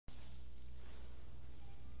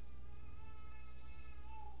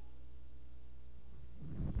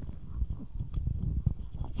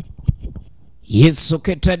Yes,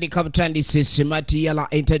 okay, tandika butandise simati yala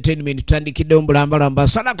entertainment tandikidde omulamba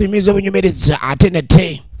sana kuyimiza obunyumereza ate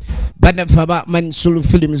nate banafaba Mansulu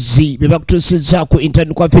Films bebakutusiza ku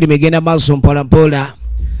internet kwa film egenda maaso mpola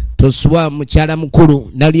toswa mukyala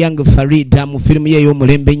mukulu Nalyange Farida mu film ye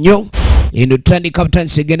y'omulembe nnyo eno tandika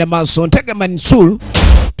butandise egenda maaso ntege Mansulu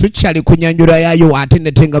tukyali kunyanjula yayo ate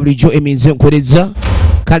nate nga bulijjo eminze nkoleza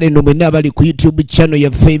kale no mwenna abali ku YouTube channel ya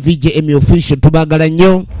VJ Emmy official tubagala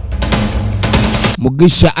nnyo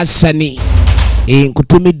Mugisha Asani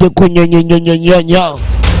nkutumidde ko nyonyonyonyonyo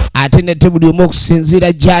ate nate buli omu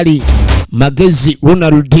okusinziira gyali Magezi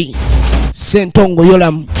Ronald Sentongo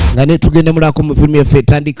Yolam nga netugenda mulako mu filmu yaffe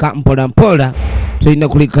etandika mpola tulina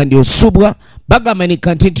kuleka ndi osubwa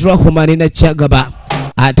bagamanika nti twakumane na kyagaba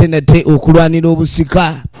ate nate okulwanira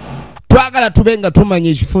obusika twagala tubenga tumanya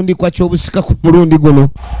ekifundikwa ky'obusika ku mulundi guno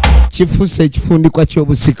kifuuse ekifundikwa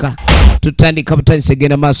ky'obusika tutandika butandise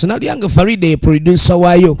genda maaso Nalyange Farida producer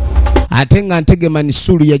waayo ate nga Ntege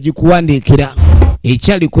Mansulu yagikuwandiikira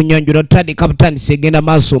ekyali kunyanjula tutandika butandise genda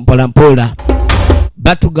maaso mpola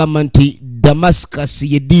batugamba nti Damascus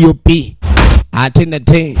ye DOP ate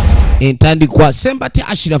nate entandikwa Sembati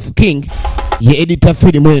Ashraf King ye editor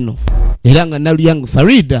film eno era nga Nalyange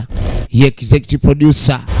Farida ye executive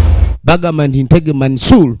producer bagamba nti Ntege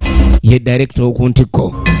Mansulu ye director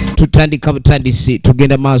okuntiko tutandika butandisi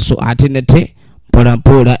tugenda maaso ate nate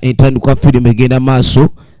mpola entandikwa film egenda maaso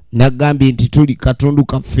nagambye nti tuli katundu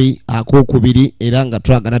kaffe akokubiri era nga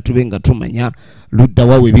twagala tubenga tumanya ludda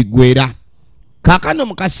wawe bigwera kakano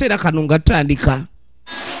mu kaseera kano nga tutandika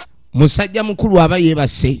musajja mukulu aba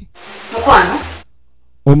yeebase mukwano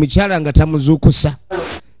omukyala nga tamuzuukusa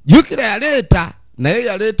jukira yaleeta naye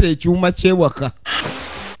yaleeta ekyuma kyewaka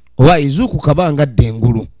oba izuukuka banga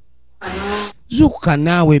ddengulu zuukuka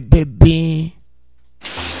naawe bebe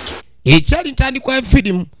ekyali ntandikwa ya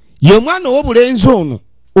firimu ye omwana ow'obulenzi ono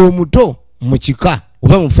omuto mu kika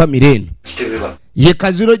oba mu famire eno ye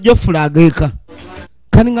Kaziro Jofula ageeka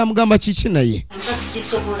kani nga mugamba kiki naye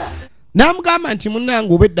n'amugamba nti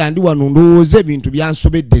munnange obedda ndi wano ndowooza ebintu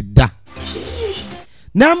byansobedde dda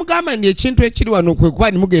n'amugamba nti ekintu ekiri wano kwe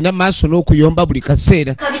kuba nimugenda maaso n'okuyomba buli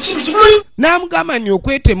kaseera n'amugamba nti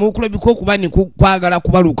okwetema okulabika okuba nikwagala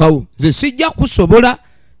kubalukawo nze sijja kusobola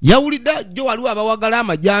yawulidde jjo waliwo abawagala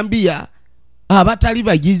amajambiya abatali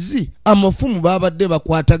bagizi amafumu babadde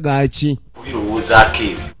bakwata gaaki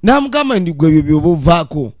n'amugamba nti gwe ebyo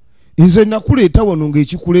byobuvaako nze nakuleeta wano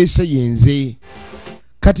ng'ekikuleese yenze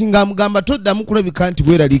kati ng'amugamba toddamu kulabika nti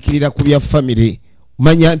bweraliikirira ku bya famire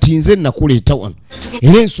manya nti nze nakuleeta wano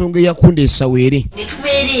era ensonga eyakundeesa weere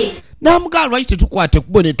n'amugamba lwaki tetukwate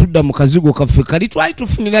kubo ne tudda mu kazigo kaffe kali twali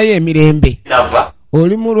tufunirayo emirembe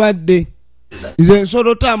oli mulwadde nze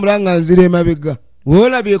nsolo otambula nga nzira emabega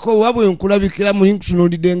weolabyeko wabwe nkulabikira muli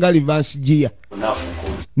nkutunuulidde nga livansi giya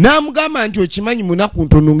n'amugamba nti okimanyi munaku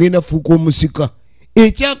ntono ngenda fuuka omusika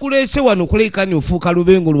ekyakuleese wano kuleka ni ofuuka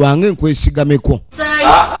lubengo lwange nkwesigameko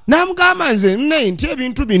n'amugamba nze naye nti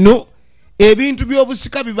ebintu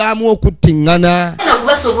by'obusika bibaamu okuttiŋŋana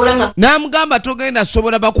n'amugamba togenda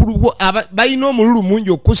sobola bakulu balina omululu mungi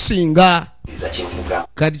okusinga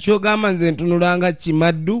kati kyogamba nze ntunulanga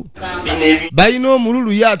kimaddu balina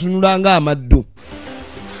omululu ye atunulanga amaddu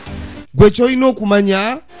gwe kyolina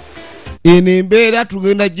okumanya eno embeera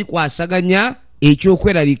tugenda gikwasaganya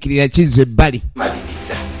ekyokweraliikirira kizza ebbali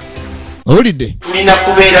owulidde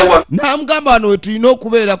n'amugamba wano we tulina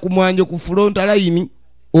okubeera ku mwanjo ku front line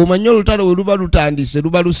omanye olutalo we luba lutandise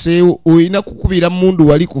luba luseewo olina kukubira mundu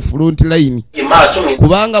wali ku front line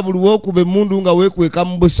kubanga buli wookuba emundu nga weekweka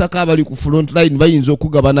mu busaka abali ku front line bayinza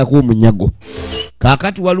okugabanako omunyago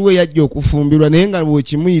kaakati waliwo eyajja okufumbirwa naye nga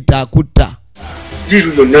bwekimuyita akutta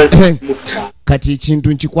kati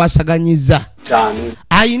ekintu nkikwasaganyiza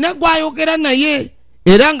ayina gwayogera naye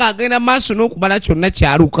era ng'agenda maaso n'okumala kyonna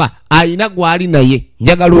kyaluka ayina gwali naye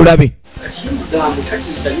njagala olabe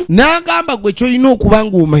n'agamba gwe kyolina okuba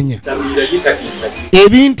ng'omanya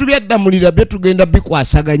ebintu byaddamulira bye tugenda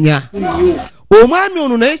bikwasaganya omwami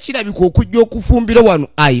ono naye kirabika okujja okufumbira wano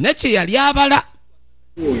ayina kye yali abala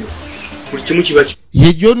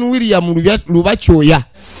ye John William Lubakyoya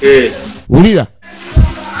wulira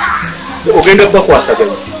ogenda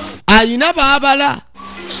bakwasaganya ayina baabala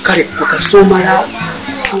kale kasomala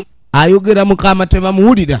ayogera mukama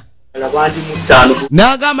tebamuwulira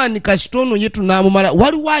n'agamba ni kasitono ye tunaamumala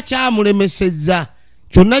waliwo akyamulemesezza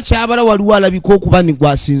kyonna kyabala waliwo alabika okuba ni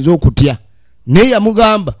gwasinze okutya naye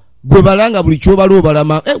yamugamba gwe balanga buli kyobala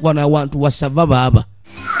obalama wana awantu wasava baaba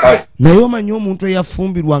naye omanyi omuntu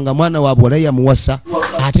eyafumbirwa nga mwana wa bwala yamuwasa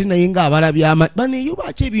ate naye ng'abala byama baneyo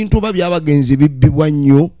lwaki ebintu oba byabagenzi bibbibwa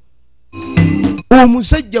nnyo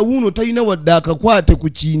omusajja wuno talina wadde akakwate ku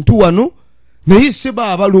kintu wano naye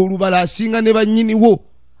seba abala olubala asinga ne bannyiniwo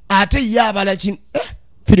ate ye abala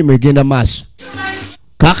firimu egenda maaso.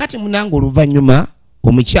 Kaakati munange oluvannyuma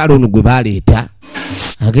omukyalo ono gwe baleeta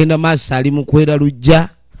agenda maaso ali mu kwera lujja.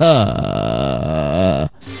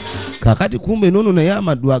 Kaakati kumbe nono naye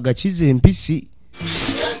amaddu agakiza empisi.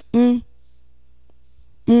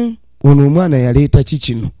 Ono omwana yaleeta ki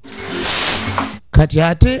kino? Kati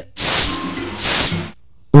ate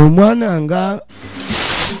omwana nga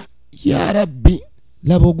ya rabbi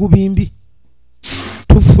laba ogubimbi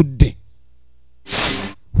tufudde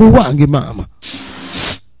owange maama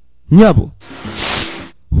nyabo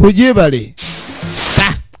ojebale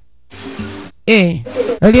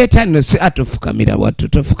aleeta nno si atofukamira wattu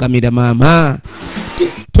tofukamira maama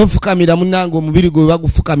tofukamira munange omubiri gwe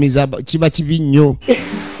bagufukamiza kiba kibi nnyo.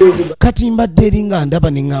 Kati mbadde eringa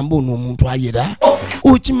ndaba ne ŋŋamba ono omuntu ayera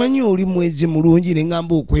okimanyi oli mwezi mulungi ne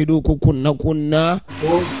ŋŋamba okwera okwo kwonna kwonna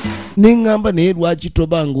ne ŋŋamba naye lwaki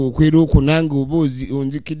tobanga okwera okwo nange oba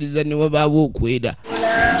onzikiriza ne wabaawo okwera.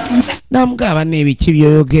 Namugamba n'ebiki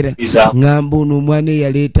byoyogera ŋŋamba ono omwana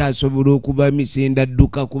eyaleeta asobola okuba misenda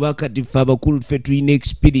dduka kuba kati ffe abakulu ffe tulina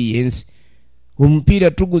experience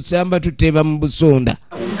omupiira tugusamba tuteeba mu busonda.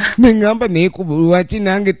 Neŋŋamba naye lwaki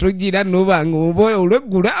nange togira nobanga oba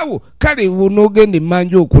olweggulaawo kale onoogenda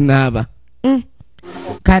emmanja okunaaba.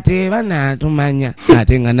 Kati eba naatumanya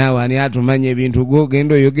ate nga naawe ani atumanya ebintu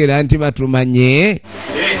gwogenda oyogera nti batumanye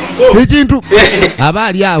ekintu aba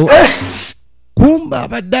ali awo kumba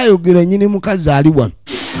abadde ayogera nyine mukazi ali wano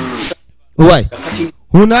owai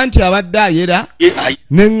una nti abadde ayera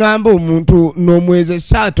neŋŋamba omuntu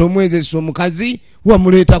n'omwezesa ate omwezesa omukazi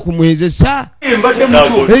wamuleeta kumwezesa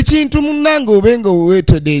ekintu munnange obenga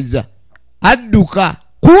oweetedeeza adduka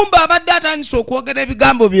kumba abadde atandise okwogera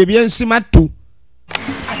ebigambo bye ebyensimattu.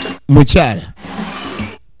 Mukyala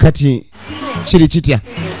kati kiri kitya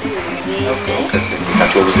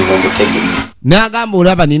n'agamba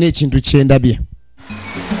olaba nina ekintu kyendabye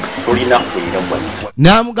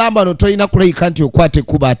n'amugamba no tolina kulayika nti okwata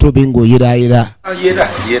ekkuba ate obe ng'oyeraayera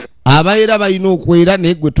abayera balina okwera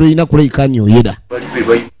naye gwe tolina kulayika ni oyera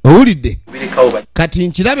owulidde. Kati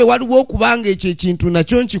nkirabe waliwo okubanga ekyo ekintu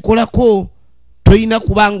nakyo nkikolako tolina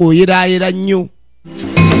kubanga oyeraayera nnyo.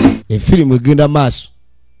 Efirimu egenda maaso.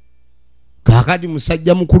 Kaakati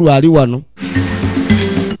musajja mukulu ali wano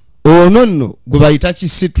ono nno gwe bayita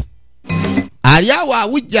kisitu ali awo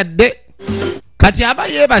awujjadde. Kati aba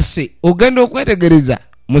yeebase ogenda okwetegereza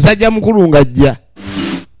musajja mukulu ng'ajja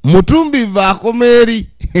mutumbiva akoma eri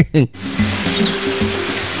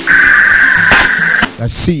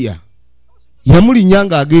kasiya yamulinnya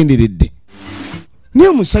ng'agenderedde naye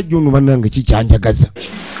omusajja ono bannange kikyanjagaza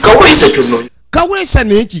kaweesa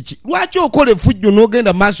naye kiki lwaki okola effujjo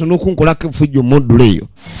n'ogenda maaso n'okunkolako effujjo modulo eyo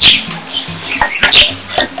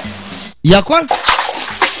yakola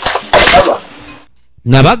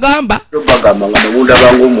nabagamba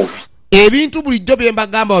ebintu bulijjo bye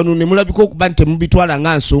mbagamba wano ne mulabika okuba nti temubitwala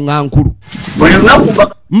nga nsonga nkulu.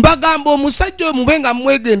 Mbagamba omusajja oyo mube nga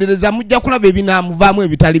mwegendereza mujja kulaba ebinaamuvaamu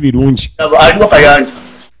ebitali birungi.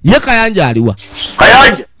 Ye Kayanja aliwa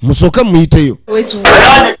musooke muyiteyo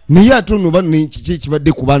naye ate ono bano kiki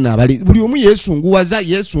ekibadde ku baana abali buli omu yeesunguwaza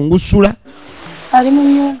yeesungusula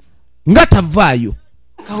nga tavaayo.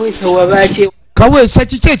 Kaweesa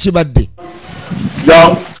kiki ekibadde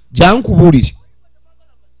jankubuulire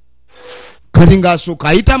kati ng'asooka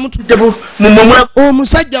ayita mutu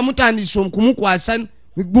omusajja mutandise okumukwasa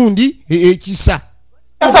gundi ekisa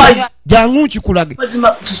jangu nkikulage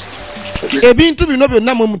ebintu bino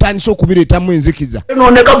byonna mwe mutandise okubireetamu enzikiza.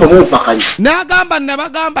 N'agamba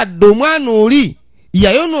nabagamba dde omwana oli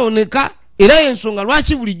yayonooneka era y'ensonga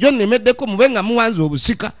lwaki bulijjo nnemeddeko mube nga muwanze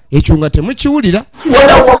obusika ekyo nga temukiwulira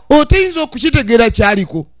oteyinza okukitegeera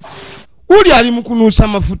kyaliko. Uli ali mu kunuusa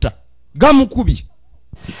mafuta gamukubye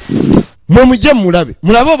mwe mujje mulabe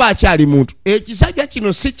oba akyali muntu. Ekisajja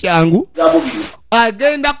kino si kyangu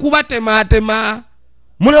agenda kubatemaatema.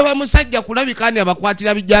 Mulaba musajja kulabika ni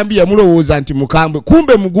abakwatira bijambiya mulowooza nti mukambwe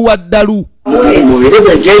kumbe muguwa ddalu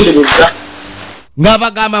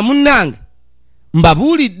ng'abagamba munnange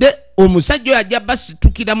mbabuulidde omusajja oyo ajja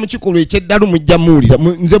basitukira mu kikolwa eky'eddalu mujja muwulira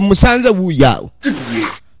nze musanze wuuyaawo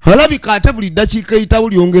alabika ate buli ddakiika eyitawo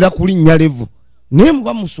lyongera kulinnya levu naye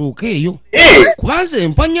muba musooka eyo kubanza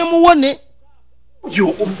empanya muwone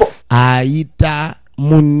ayita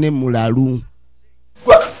munne mulalu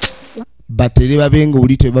batere babenga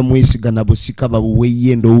oli tebamwesigana busika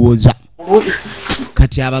babuweeye endowooza.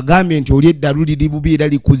 Kati abagambye nti oli eddalu liri bubi era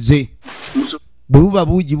likuze bwe buba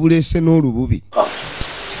buugi buleese n'olububi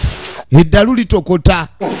eddalu litokota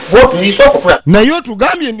naye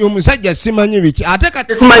otugambye ndi omusajja simanyi biki ate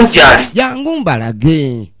kati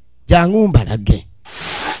jangu mbalage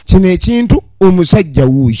kino ekintu omusajja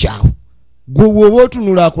wuuyawo gwe bw'oba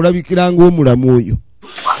otunula akulabikira ng'omulamu oyo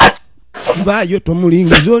vaayo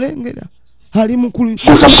tomulingiza olengera ali mukulu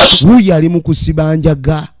wuuyo ali mu kusiba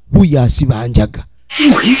njaga wuuyo asiba njaga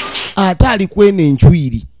ate ali kwena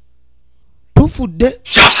enchwiri tufudde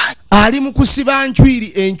ali mu kusiba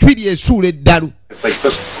enchwiri esuula eddalu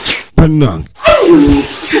bannange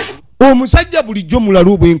omusajja bulijjo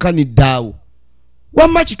mulalu obwenkanidde awo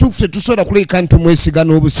wamma kituufu tetusobola kuleka ntumwesiga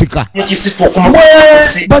n'obusika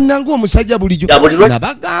bannange omusajja bulijjo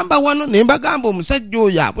nabagamba wano ne mbagamba omusajja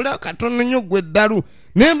oyo abula katono nnyo gwe eddalu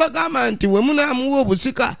ne mbagamba nti we munaamuwa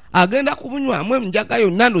obusika agenda kubunywamu enjaga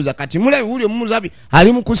yonna ndoza kati mulabi wuli omumuzabi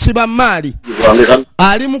ali mu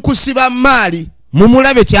kusiba maali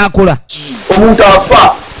mumulabe kyakola omuntu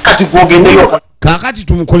afa kati gwogendeyo kaakati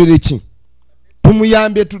tumukolere ki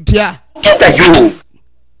tumuyambye tutya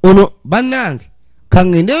ono bannange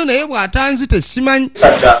kangendeyo naye bw'atanzite simanyi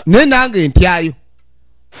naye nange ntyayo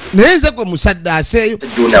naye nze gwe musadde aseeyo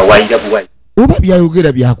oba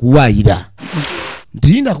byayogera byakuwaayira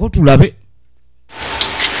nti lindako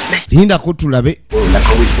tulabe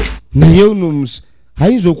naye ono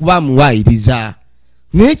ayinza okuba amuwaayiriza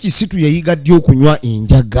naye kisitu yayiga ddi okunywa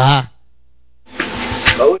enjaga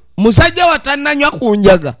musajja watannanywa ku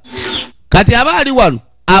njaga kati aba ali wano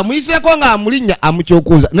amuyiseeko ng'amulinnya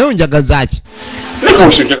amukyokoza naye njaga zaaki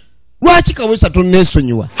lwaki kawesa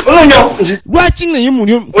tonneesonyiwa lwaki naye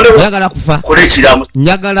muli oyagala kufa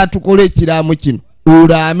njagala tukole ekiraamo kino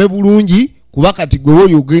olaame bulungi kuba kati gwe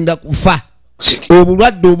wooli ogenda kufa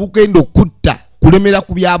obulwadde obugenda okutta kulemera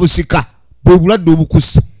ku bya busika bwe bulwadde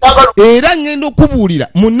obukusse era ngenda okubuulira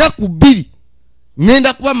mu nnaku 2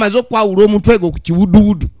 ngenda kuba maze okwawula omutwe gwe ku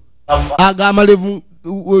kiwuduwudu agamalevu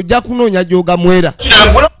ojja kunoonya gy'ogamwera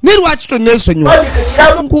ne lwaki tonneesonyiwa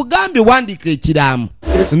nkugambye wandiika ekiraamu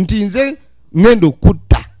nti nze ngenda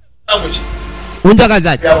okutta onjaga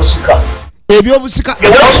zaki ebyobusika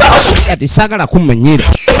ati saagala kummanyira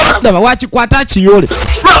laba wakikwata akiyole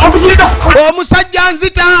omusajja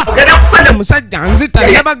nzita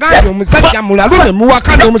nabagambye omusajja mulalu ne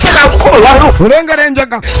muwakana omusajja olengera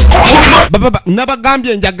enjaga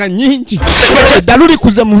nabagambye enjaga nyingi eddalu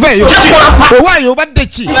likuze muveeyo owaayo obadde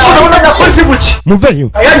ki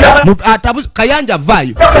muveeyo kayanja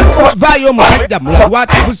vaayo omusajja mulalu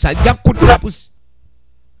atabusa ajja kutta busi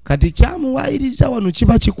kati kyamuwaayiriza wano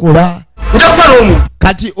kiba kikola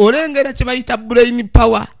kati olengera kye bayita brain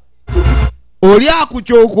power oli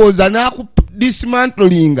akukyokooza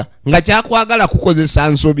n'akudismantlinga nga kyakwagala kukozesa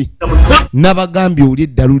nsobi nabagambye oli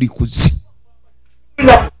eddalu likuzi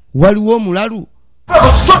waliwo omulalu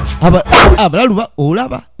abalalu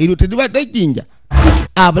olaba eryo teribadde jjinja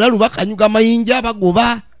abalalu bakanyuga mayinja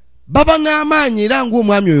bagoba baba n'amaanyi era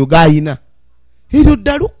ng'omwami oyo gayina eryo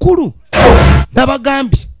ddalu kkulu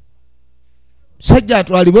nabagambye sajja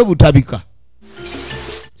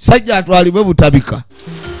atwalibwe butabika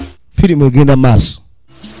firimu egenda maaso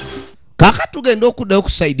kaka tugenda okuddayo ku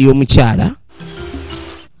saidi y'omukyala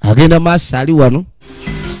agenda maaso ali wano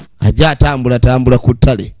ajja atambula ku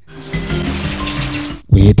ttale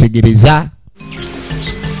weyetegereza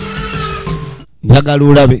njagala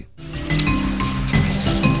olabe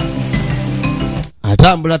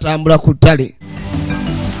atambula ku ttale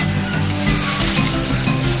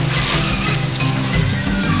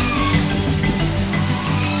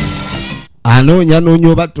anoonya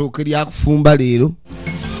oba ttooke lyakufumba leero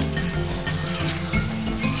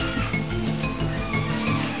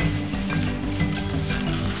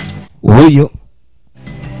oyo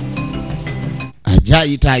ajja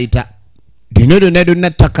ayitaayita lino lyonna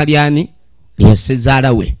ttaka lyani lya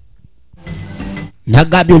ssezaala we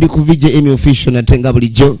nagambye oli ku VJ Emmy official nate nga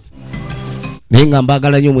bulijjo naye nga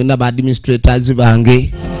mbaagala nnyo mwenna ba administrators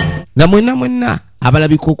bange na mwenna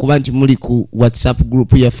abalabika okuba nti muli ku WhatsApp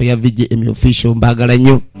group yaffe ya VJ Emmy official mbaagala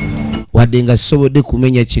nnyo wadde nga sisobodde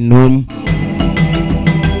kumenya kinoomu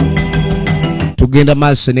tugenda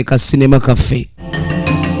maaso ne kasinema kaffe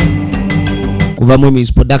kuva mu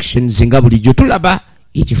Emmy's Productions nga bulijjo tulaba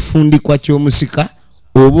ekifundikwa ky'omusika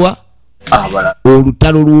oba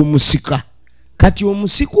olutalo lw'omusika kati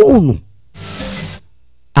omusika ono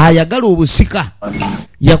ayagala obusika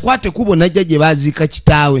yakwate kubo najja gye baziika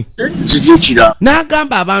kitaawe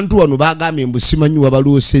n'agamba abantu wano bagambye mbu simanyi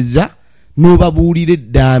wabaloosezza n'obabuulira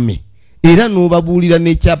eddaame era n'obabuulira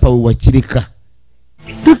n'ekyapa we wakireka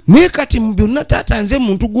naye kati mu byonna taata nze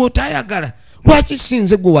muntu gw'otaayagala lwaki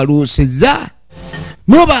sinze gwe waloosezza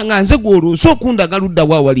n'obanga nze gw'oloose okundagaludda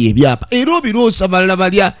wa wali ebyapa era obiroosa balala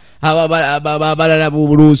balya abalala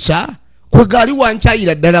buluusa kwe gaali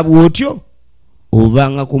wankyayira ddala bw'otyo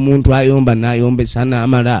ovanga ku muntu ayomba n'ayombesa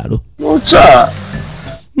n'amalaalo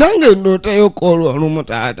nange ndootayoka olw'olumu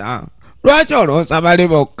taata lwaki oloosa bali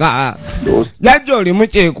bokka jjajja oli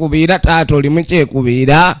mukyekubiira taata oli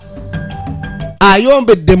mukyekubiira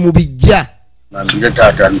ayombedde mu bijja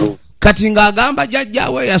kati ng'agamba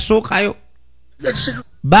jjajjaawe yasookayo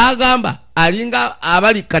baagamba alinga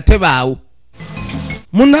abali katebe awo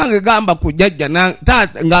munange gamba ku jjajja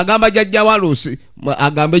ng'agamba jjajja waloosi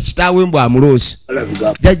agambe kitaawe mbw amuloosi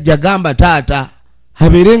jjajja gamba taata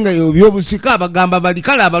habeerenga ebyobusika abagamba bali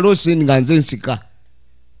kale abaloosi nga nze nsika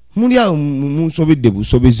muli awo munsobedde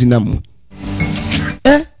busobezi nammwe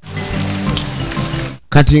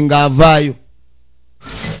kati ng'avaayo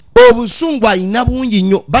obusungu alina bungi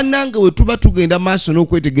nnyo bannange we tuba tugenda maaso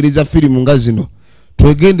n'okwetegereza firimu nga zino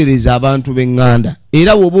twegendereza abantu b'eŋŋanda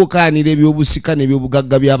era woba okaanira ebyobusika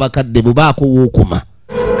n'ebyobugagga by'abakadde bubaako wookuma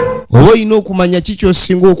oba olina okumanya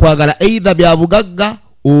kikyosinga okwagala eitha bya bugagga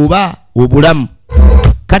oba obulamu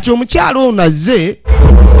kati omukyalo ono azze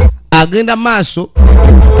agenda maaso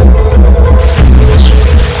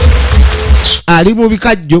ali mu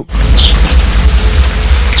bikajjo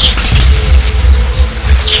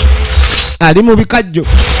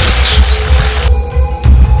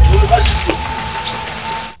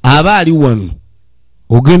aba ali wano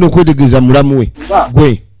ogenda okwetegereza mulamu we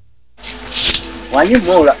gwe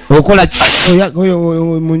okola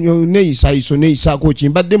neyisaako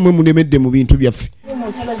kimbadde mmwe mulemedde mu bintu byaffe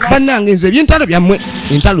bannange nze ebyentalo byammwe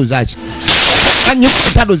entalo zaki anyo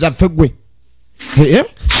entalo zaffe gwe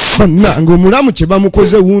bannange omulamu kye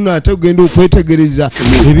bamukoze wuuno ate ogenda okwetegereza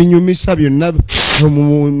ebinyumisa byonna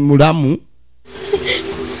mulamu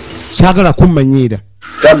saagala kummanyiira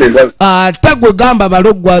ate gwe gamba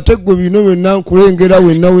balogwa ate gwe bino byonna nkulengera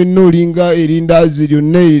wenna olinga erindaazi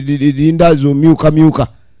lyonna erindaazi omyukamyuka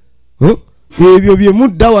ebyo bye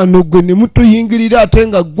mudda wano gwe ne mutuyingirira ate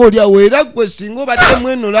nga gwe oli awo era gwe singa obaddemu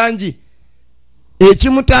eno langi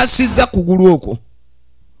ekimutaasizza kugulu okwo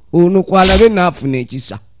ono kwalabe naafuna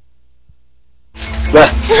ekisa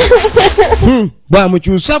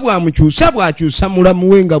bwamukyusa mulamu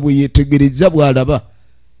we nga bwe yeetegereza bw'alaba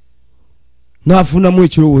naafunamu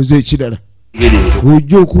ekirowoozo ekirala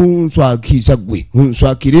ojja okunswakiisa gwe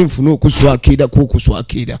onswakire nfune okuswakira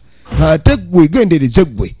kuokuswakira ate gwe gendereze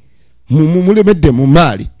gwe mulemedde mu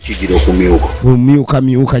maali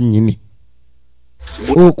omyukamyuka nnyini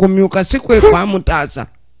okumyuka si kwe kwamutaasa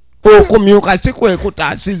okumyuka si kwe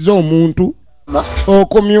kutaasizza omuntu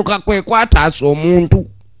okumyuka kwe kwataasa omuntu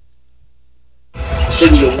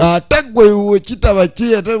ate gwe wekitaba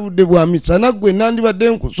ate budde bwa misana gwe nandibadde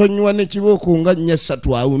nkusonyiwa n'ekibooko nga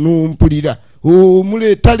 4 awo n'ompulira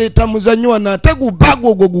omuleetaleeta muzannyo wano ate gubaga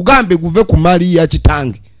ogwo gugambe guve ku maali ya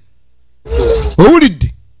kitange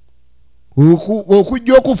owulidde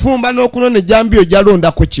okujja okufumba n'okunona ejambiya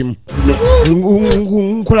ojalondako kimu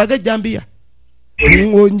nkulaga ejambiya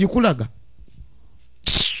njikulaga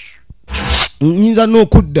nyinza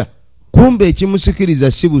n'okudda kumbe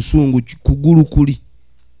ekimusikiriza si busungu kugulu kuli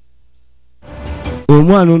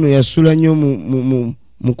omwana ono yasula nnyo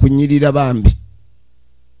mu kunyirira bambi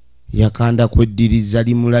yakanda kweddiriza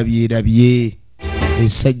limulabyerabye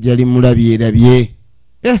essajja limulabyerabye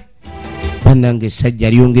bannange essajja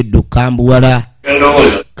lyongedde okukambuwala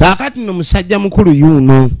kaakati no musajja mukulu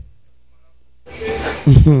yuuno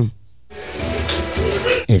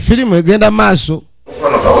efirimu egenda maaso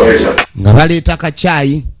nga baleeta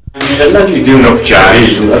kacaayi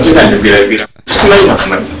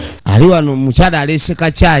ali wano omukyala aleese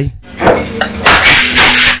kacaayi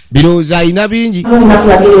birowooza alina bingi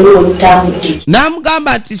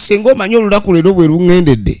n'amugamba nti singa omanyi olunaku leero bwe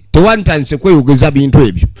luŋŋendedde tewantandise kweyogeza bintu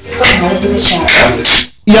ebyo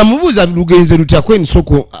yamubuuza lugenze lutya kweni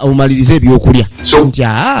sooka omalirize ebyokulya nti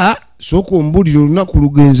sooka ombulire olunaku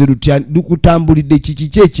lugenze lutya lukutambulidde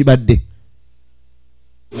kiki ekibadde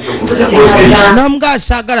namugaa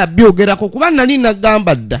saagala byogerako kuba nali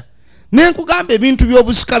nagamba dda nenkugamba ebintu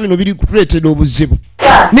by'obusika bino biri kutuleetera obuzibu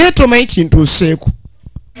naye tomanyi kintuuseeko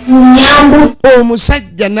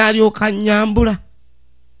omusajja n'alyoka nyambula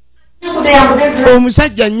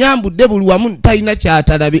omusajja nyambudde buli wamu talina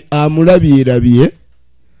kyatalabe amulabyerabye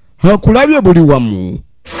akulabye buli wamu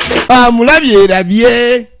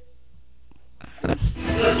amulabyerabye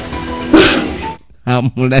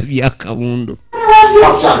amulabye akawundo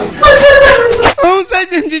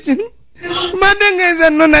omusajja nkiki madde ngenze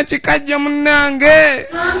nona kikajja munnange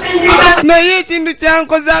naye ekintu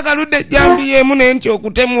kyankoze akaludde ejjambi yemu naye nti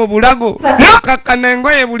okutemu obulago kakkana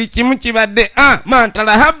engoye buli kimu kibadde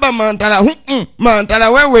mantala habba mantala mantala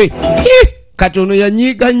wewe katono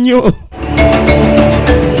yanyiga nnyo.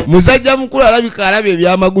 Musajja mukulu alabika alabye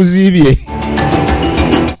ebyamaguzi bye.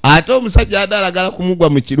 Ate omusajja adalagala kumugwa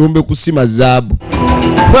mu kirumbe kusima zaabu.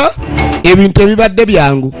 Ebintu ebibadde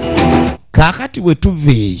byangu. Kaakati bwe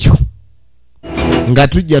tuva eyo nga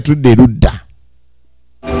tujja tudde ludda.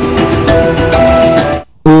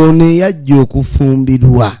 Ono yajja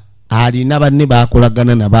okufumbirwa alina banne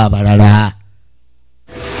bakolagana nabo abalala.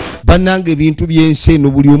 Bannange ebintu by'ensi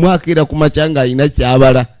eno buli omu akeera ku makya ng'alina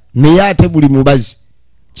kyabala, naye ate buli mubazi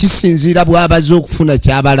kisinziira bw'abaze okufuna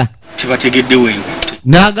kyabala. Tebategedde wendi.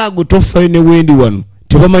 N'agaago tofayo ne wendi wano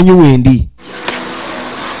tebamanyi wendi.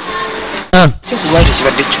 Tekulwadde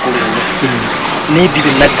kibadde kikulenda.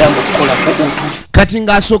 N'ebyo nagamba okukolako otuuse. Kati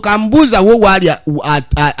ng'asooka mbuuza wo waali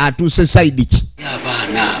atuuse sayidi ki?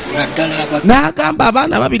 Abaana naddala n'agamba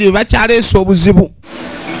abaana ababiri be bakyaleese obuzibu.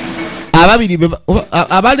 Ababiri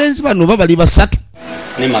abalenzi bano bali basatu.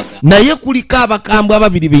 Naye kuliko abakambwe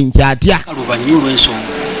ababiri benkyatya. Oluvannyuma lw'ensonga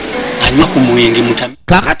anywa ku mwenge mutami.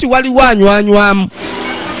 Kakati waliwo anywanywamu.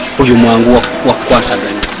 Oyo mwangu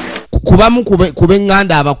wakwasaganya. Kubamu kube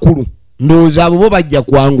nganda abakulu. Ndowooza abo bo bajja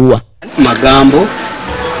kwanguwa. Magambo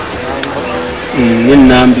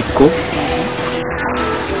n'ennambiko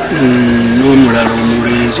n'omulala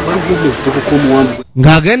omulenzi waliwo omuvubuka omuwanvu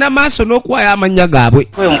ng'agenda maaso n'okuwayo amannya gaabwe.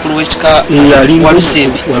 Omukulu w'ekika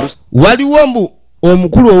Walusimbi. Waliwo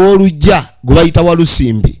omukulu ow'olujja gwe bayita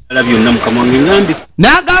Walusimbi. Byonna mukama wange ngambi.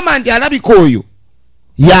 N'agamba nti alabika oyo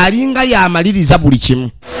yalinga yamaliriza buli kimu.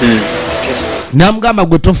 N'amugamba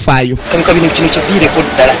gwe tofaayo.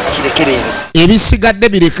 Ebisigadde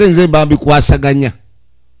bireke nze mba mbikwasaganya.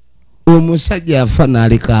 Omusajja yafa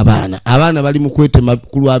n'aleka abaana bali mu kwetema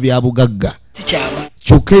ku lwa bya bugagga.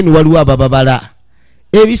 Kyokka eno waliwo abababala.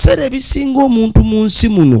 Ebiseera ebisinga omuntu mu nsi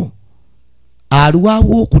muno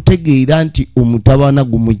alwawo okutegeera nti omutawaana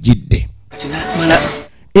gumujjidde.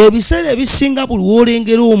 Ebiseera ebisinga buli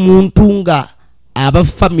wolengera omuntu nga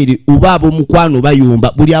abafamily oba ab'omukwano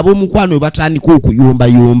bayomba, buli ab'omukwano batandika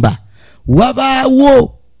okuyombayomba,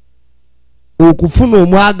 wabaawo okufuna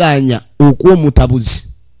omwaganya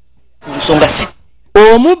okw'omutabuzi.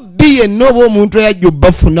 Omubbi yenna oba omuntu eyajja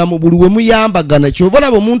obbafunamu buli we muyambagana ky'oba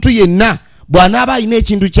olaba omuntu yenna bw'anaaba alina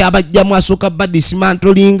ekintu ky'abajjamu asooka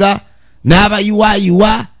badisimantolinga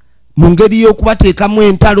n'abayiwaayiwa mu ngeri y'okubateekamu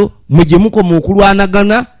entalo mwe gye mukoma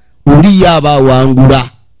okulwanagana oli yaaba awangula.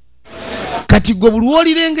 Kati gwe buli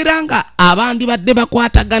wolirengera nga abandi badde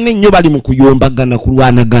bakwatagana ennyo bali mu kuyombagana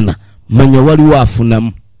kulwanagana, manya waliwo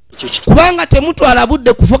afunamu. Kubanga temutwala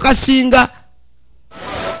budde kufokasinga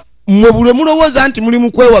mwe buli mulowooza nti muli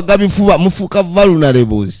mu kwewaga bifuba mufuuka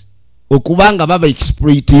vulnerables okubanga baba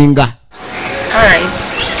exploitinga.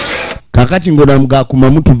 Kakati ng'onamugakuma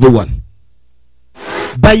mutuve wano.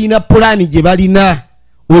 Bayina pulaani gye balina.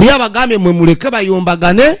 Oli abagambye mwe muleke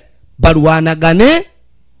bayombagane balwanagane,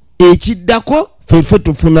 ekiddako ffe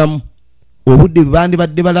tufunamu. Obudde bandi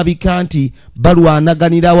badde balabika nti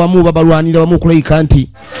balwanaganira wamu oba balwanira wamu okulabika nti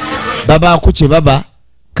babaako kye baba,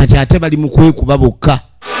 kati ate bali mu kwekuba bokka.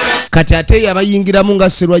 Kati ate yabayingiramu nga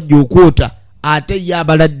Sserwajja okwota, ate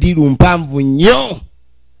yabala ddiru mpanvu nnyo.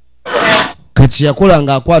 Kati yakola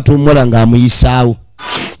ng'akwata omuwala ng'amuyisaawo.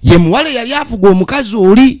 Ye muwala yali afuga omukazi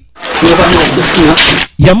oli.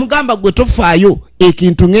 Yamugamba gwe tofaayo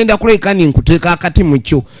ekintu ngenda kuleka ninkuteeka akati mu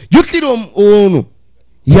kyo. Jjukira ono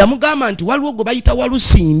yamugamba nti waliwo gwe bayita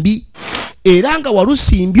Walusimbi, era nga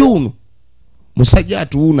Walusimbi ono musajja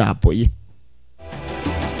atuwuuna apoye.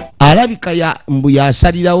 Alabika mbu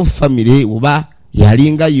yasalirawo famire oba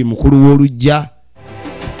yalinga ye mukulu w'olujja.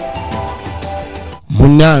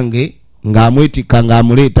 Munnange ng'amwetikka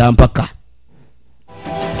ng'amuleeta mpaka.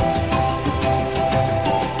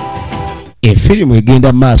 Efirimu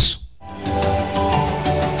egenda maaso.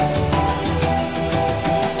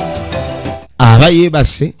 Aba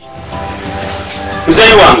yeebase.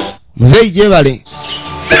 Muzeyi wange. Muzeyi gyebale.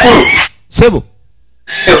 Sebo.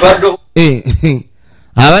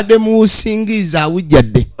 Abadde muwusingiza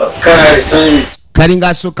awujjadde. Kali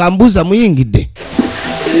ng'asooka mbuuza muyingidde.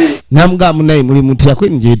 Namugamba munaye muli mutya kwe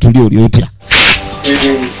nje tuli oli otya.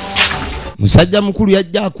 Musajja mukulu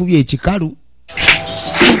yajja akubye ekikalu.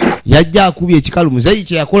 Muzeyi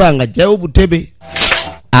kye yakola nga ajjayo obutebe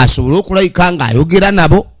asobole okulayika nga ayogera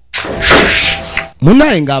nabo.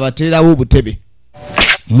 Munaye ng'abateerawo obutebe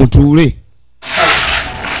mutuule.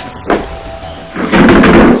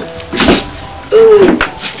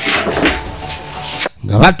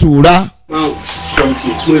 Nga batuula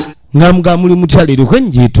nga mugamba muli mutya leero kwe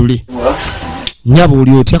nje tuli. Nyaba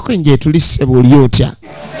oli otya kwe nje tuli ssebo oli otya.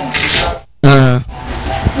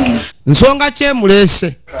 Nsonga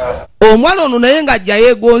kyemuleese. Omwala ono naye ng'ajja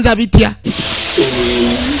yeegonza bitya.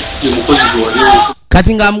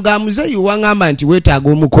 kati ng'amugamuze yuwangamba nti weetaaga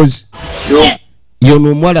omukozi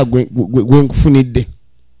yono omuwala gwe nkufunidde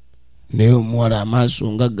naye omuwala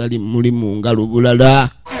amaaso nga gali muli mu ngalo bulala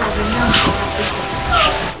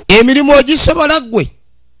emirimu ogisobola gwe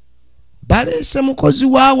baleese mukozi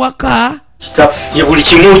wa waka ye buli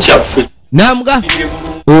kimu kyaffe namuga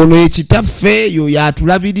ono ekitaffe yo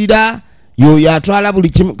yatulabirira yo yatwala buli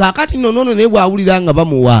kimu kakati nonono naye bwawulira nga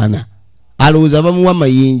bamuwaana alowooza bamuwa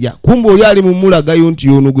mayinja kumbe oli ali mumulagayo nti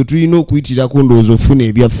ono gwe tulina okuyitirako ndowooza ofuna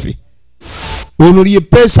ebyaffe ono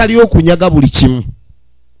lyeppeesa ly'okunyaga buli kimu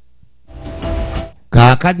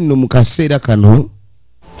kakati no mu kaseera kano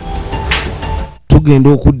tugenda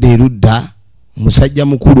okudda erudda musajja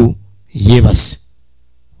mukulu yeebase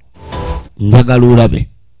njagala olabe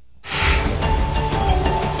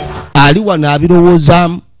ali wano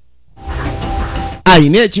abirowoozaamu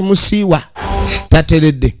ayina ekimusiiwa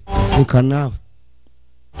tateredde nkanaawe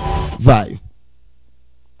vaayo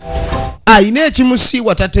ayina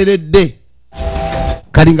ekimusiiwa tateredde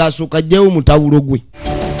kali ng'asooka ajjayo mutawulo gwe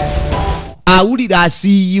awulira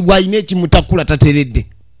asiiyibwa ayina ekimutakula tateredde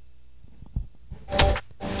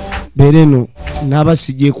beereno naaba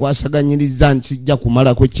sijekwasaganyiriza nsijja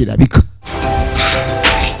kumalako kirabika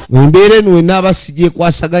embeera eno wenaaba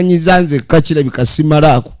sijekwasaganyiriza nzekka kirabika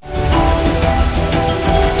simalaako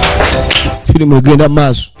firimu egenda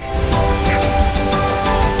maaso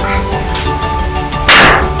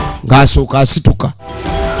ng'asooka asituka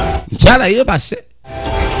mukyala yeebase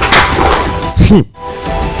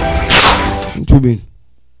ntubino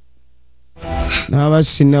naaba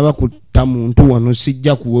sinaba kutta muntu wano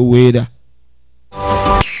sijja kuweweera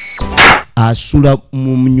asula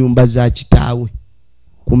mu nyumba za kitaawe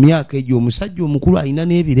ku myaka egyo omusajja omukulu alina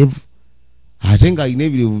n'ebirevu ate ng'alina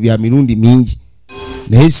ebirevu bya mirundi mingi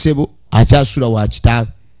naye ssebo akyasula wa kitaawe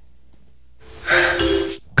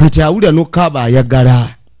kati awulira n'okukaaba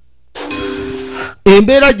ayagala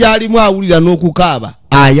embeera gy'alimu awulira n'okukaaba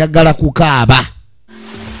ayagala kukaaba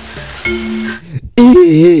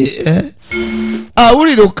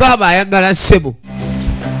awulira okukaaba ayagala ssebo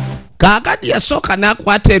kaakati yasooka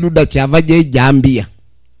n'akwata erudda kyava gyejambiya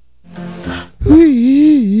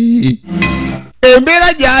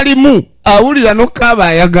embeera gy'alimu awulira n'okukaaba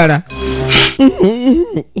ayagala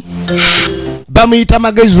bamuyita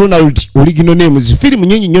Magezi Ronald original names firimu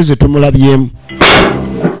nyingi nnyo ze tumulabyemu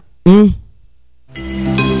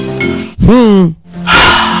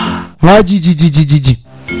hajijijijiji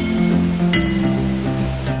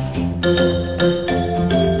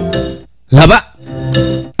laba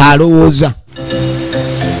alowooza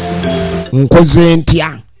nkoze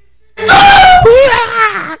ntya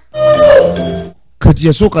kati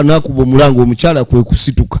yasooka n'akuba omulango omukyala kwe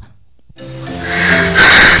kusituka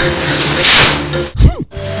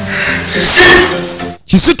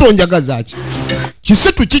kisitu onjagaza ki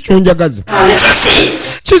kisitu kikyonjagaza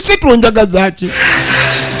kisitu onjagaza ki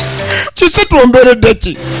kisitu omberedde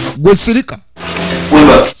ki gwe sirika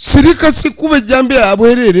sirika sikube ejjambe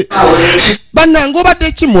abwerere bannange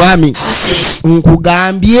obadde ki mwami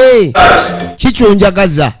nkugambye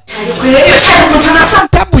kikyonjagaza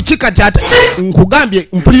tabu kikati ate nkugambye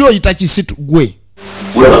mpulira oyita kisitu gwe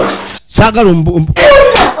saagala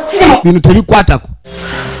bino tebikwatako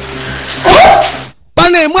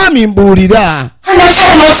bane mwami mbuulira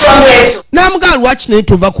namugaa lwaki naye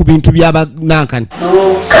tova ku bintu by'abanankani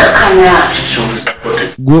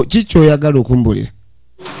gwe kikyoyagala okumbuulira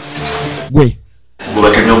gwe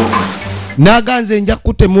naganze nja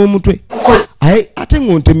kutema omutwe ate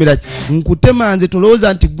ng'ontemera ki nkutema nze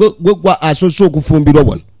tolowooza nti gwe gwa asoose okufumbirwa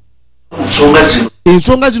wano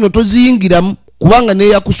ensonga zino toziyingiramu kubanga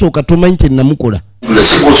neyakusooka tomanyi kyenamukola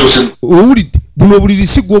owulidde buno obuliri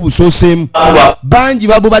si gwe obusooseemu bangi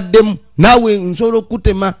babubaddemu naawe nsobola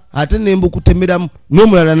okutema ate nembukutemeramu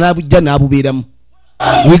n'omulala n'abujja n'abubeeramu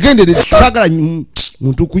wegendere saagala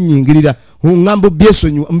muntu kunyingirira ngamba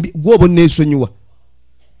byesonyiwa gwobo neesonyiwa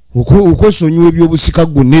okwesonyiwa ebyobusika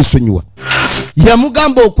gwe neesonyiwa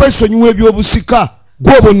yamugamba okwesonyiwa ebyobusika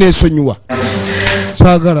gwobo neesonyiwa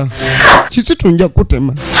saagala kisitunja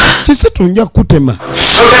kutema kisitunja kutema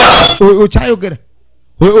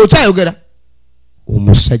okyayogera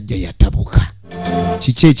omusajja yatabuka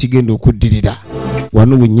kiki ekigenda okuddirira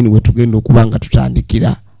wano wennyini wetugenda okuba nga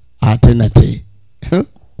tutandikira ate nate